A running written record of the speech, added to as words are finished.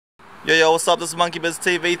Yo, what's up? This is Monkey Biz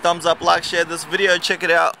TV. Thumbs up, like, share this video. Check it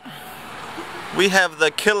out. We have the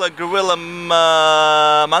killer gorilla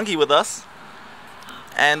monkey with us.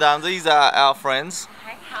 And these are our friends.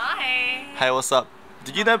 Hi. Hey, what's up?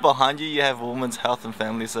 Did you know behind you you have Women's Health and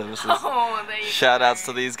Family Services? Oh, there you Shout go. outs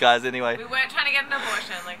to these guys anyway. We weren't trying to get an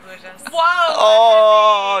abortion, like we were just... Whoa!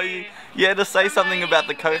 Oh, you had to say something about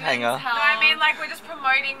the coat hanger. No, I mean like we're just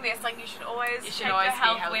promoting this, like you should always take always to be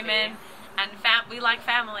help healthy. women and we like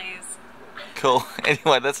families. Cool.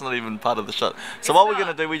 Anyway, that's not even part of the shot. So what we're going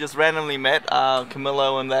to do, we just randomly met.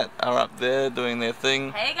 Camillo and that are up there doing their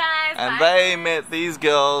thing. Hey guys! And hi. they met these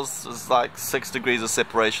girls. It's like 6 degrees of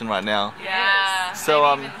separation right now. Yeah,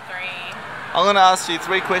 So, maybe even 3. I'm going to ask you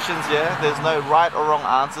 3 questions, yeah? There's no right or wrong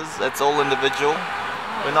answers. It's all individual.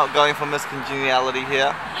 We're not going for Miss Congeniality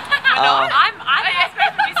here. I'm the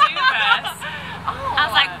expert for Miss Universe. I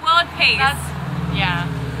was like, world peace. Yeah.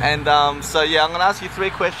 And so yeah, I'm going to ask you 3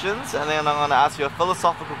 questions, and then I'm going to ask you a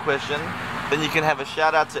philosophical question. Then you can have a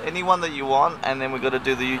shout out to anyone that you want, and then we've got to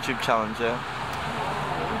do the YouTube challenge, yeah?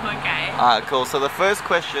 Okay. Alright, cool. So the first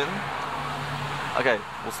question... Okay,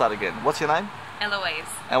 we'll start again. What's your name? Eloise.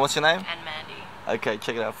 And what's your name? And Mandy. Okay,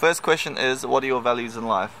 check it out. First question is, what are your values in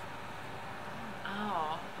life?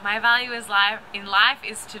 Oh, my value in life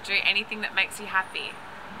is to do anything that makes you happy.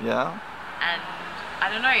 Yeah? And I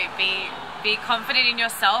don't know, be confident in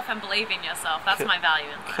yourself and believe in yourself. That's my value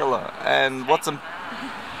in life. Killer. And what's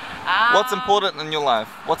important in your life?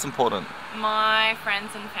 What's important? My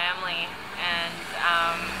friends and family, and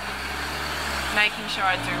making sure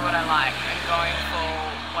I do what I like and going for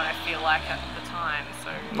what I feel like at the time. So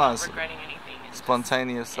Nice. not regretting anything. And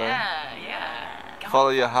Spontaneous, so yeah. follow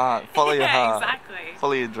your heart. Follow your heart. Exactly.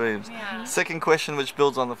 Follow your dreams. Yeah. Second question, which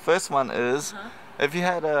builds on the first one, is if you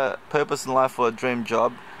had a purpose in life for a dream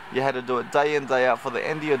job, you had to do it day in, day out for the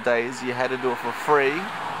end of your days, you had to do it for free,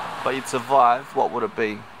 but you'd survive, what would it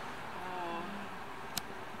be?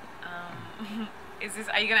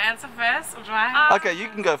 Are you going to answer first, or do I? Okay, you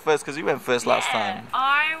can go first because you went first last time.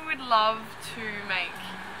 I would love to make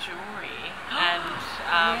jewelry and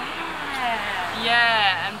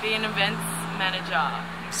and be an events manager.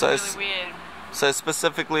 So It's really weird. So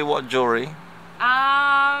specifically what jewelry?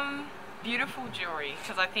 Beautiful jewelry,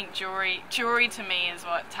 because I think jewelry to me is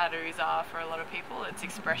what tattoos are for a lot of people. It's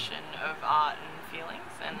expression of art and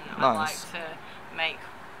feelings, and I like to make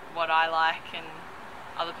what I like and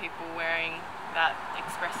other people wearing that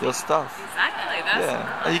expressive Your stuff. Exactly. That's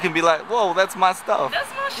And you can be like, whoa, that's my stuff.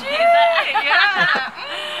 That's my shit. Yeah.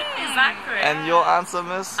 Exactly. And your answer,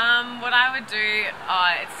 miss? What I would do,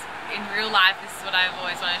 it's in real life, this is what I've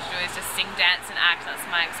always wanted to do, is just sing, dance and act. That's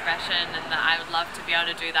my expression, and I would love to be able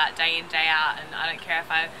to do that day in, day out, and I don't care if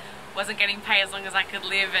I wasn't getting paid as long as I could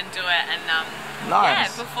live and do it and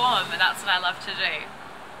perform, and that's what I love to do.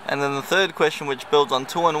 And then the third question, which builds on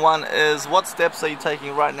 2 and 1, is what steps are you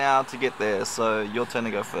taking right now to get there? So your turn to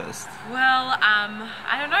go first. Well,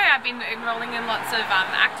 I don't know. I've been enrolling in lots of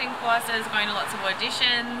acting courses, going to lots of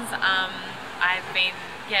auditions. I've been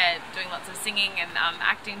doing lots of singing and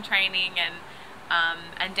acting training and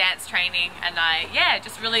dance training, and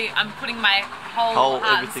I'm putting my whole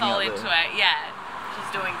heart and soul into it. Yeah, she's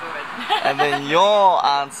doing good. And then your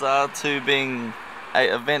answer to being a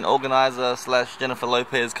event organizer / Jennifer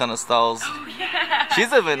Lopez kind of styles. Oh yeah. She's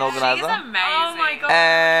an event organizer. She's amazing. Oh my god.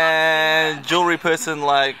 And jewelry person,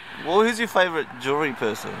 like, well, who's your favorite jewelry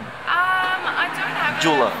person? I don't have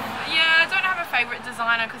Jeweler. I don't have a favorite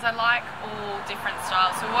designer because I like all different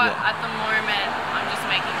styles. So at the moment I'm just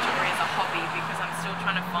making jewelry as a hobby because I'm still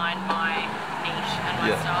trying to find my niche and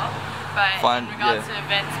my style. But in regards to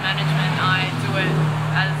events management, I do it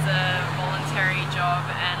as a voluntary job,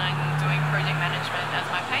 and I'm doing project management as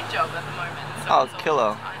my paid job at the moment. So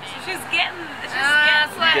killer. She's getting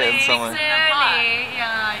somewhere.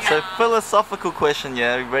 So philosophical question,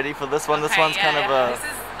 ready for this one? This one's kind of a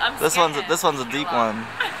this one's a deep one.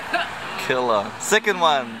 Killer. Second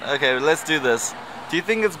one. Okay, let's do this. Do you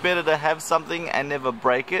think it's better to have something and never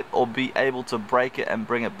break it, or be able to break it and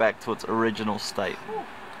bring it back to its original state? Oof.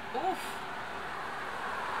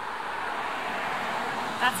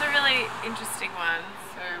 That's a really interesting one.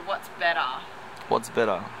 So what's better? What's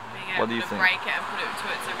better? Being What do you able to think? break it and put it to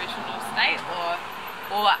its original state,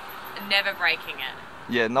 or never breaking it?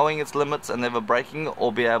 Yeah, knowing its limits and never breaking it,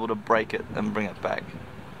 or be able to break it and bring it back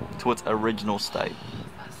to its original state.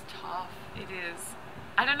 That's tough. It is.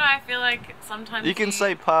 I don't know, I feel like sometimes you can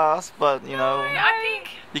say pass, but you know, I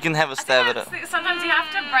think you can have a stab at it. Sometimes you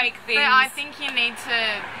have to break things. But I think you need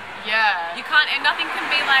to, You can't, and nothing can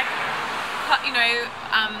be like,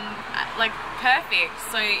 like perfect.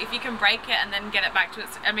 So if you can break it and then get it back to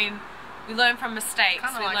its, I mean, We learn from mistakes.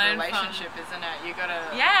 Kind of like a relationship, isn't it? You gotta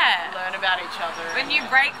learn about each other. When you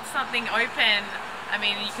break something open, I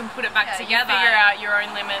mean, you can put it back together. You figure out your own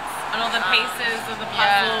limits and all the pieces of the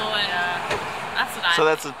puzzle, and that's what I. So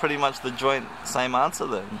that's pretty much the joint same answer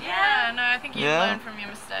then. Yeah, no, I think you learn from your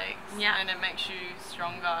mistakes, and it makes you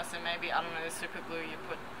stronger. So maybe, I don't know, the super glue you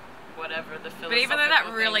put. Whatever the philosophical. But even though that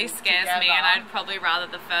really scares me, and I'd probably rather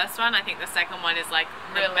the first one, I think the second one is like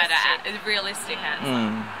realistic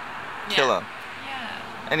answer. Killer.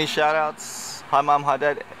 Yeah. Any shout outs? Hi mum, hi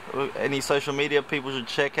dad. Any social media people should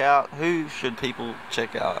check out? Who should people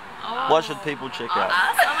check out? What should people check out?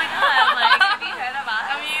 Us? Oh my god, like, have you heard of us?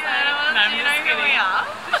 Have you heard of us? Do you know who we are?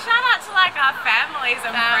 Shout out to like our families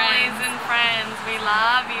and friends. We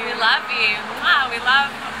love you. We love you. Wow, we love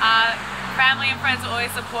our family and friends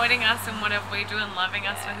always supporting us in whatever we do and loving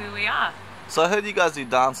us for who we are. So I heard you guys do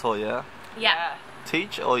dance hall, yeah? Yeah.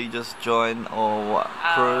 Teach, or you just join, or what?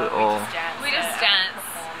 Crew, or? We just dance.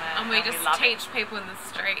 And we just teach people in the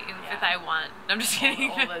street if they want. I'm just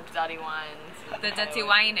kidding. All the dirty wines. The dirty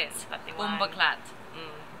wines. Umbaklat.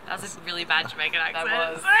 That was a really bad Jamaican accent.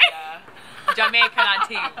 That was, Jamaican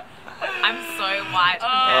auntie. I'm so white.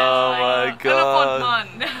 Oh my god.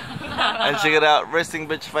 And check it out, resting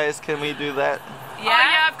bitch face, can we do that? Yeah.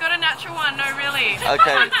 Oh yeah, I've got a natural one, no really.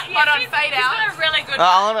 Okay. But on fade out. She's got a really good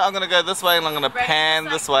I'm gonna go this way and I'm gonna pan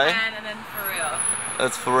this way. Pan and then for real.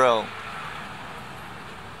 It's for real.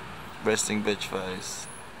 Resting bitch face.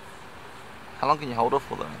 How long can you hold it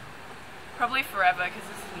for though? Probably forever, because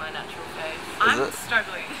this is my natural face. I'm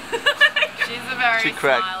struggling. She's a very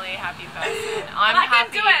smiley, happy person. I'm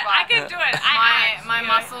happy. I can do it. My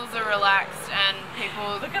muscles are relaxed, and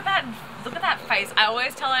people look at that face. I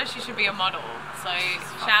always tell her she should be a model. So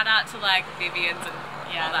shout out to like Vivian's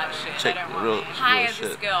and all that shit. Check real hire shit.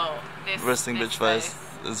 This girl. Resting bitch face.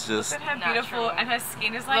 It's just. Look at her beautiful, and her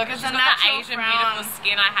skin is like. Look, it's she's a got natural the Asian brown. beautiful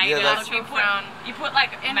skin. I hate it. That's You put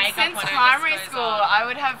like makeup since on her. Primary school, I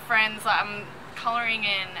would have friends like I'm colouring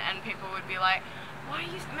in, and people would be like, "Why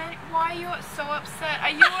are you so upset?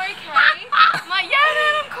 Are you okay?" I'm like, "Yeah,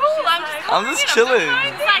 man, I'm cool. I'm just chilling.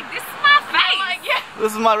 She's like, "This is my face." Like, yeah.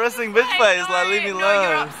 This is my resting bitch face. Like, leave me alone. No,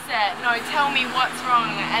 you're upset. No, tell me what's wrong.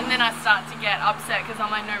 And then I start to get upset because I'm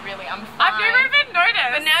like, no, really, I'm fine. I've never even noticed.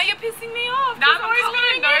 But now you're pissing me off. Now I'm always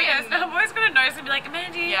gonna notice. Now I'm always gonna notice and be like,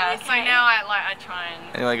 Mandy. Yeah. Okay. So now I try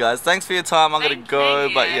and. Anyway, guys, thanks for your time. I'm gonna go.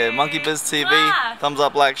 But yeah, Monkey Biz TV. Thumbs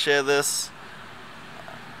up, like, share this.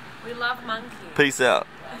 We love monkeys. Peace out.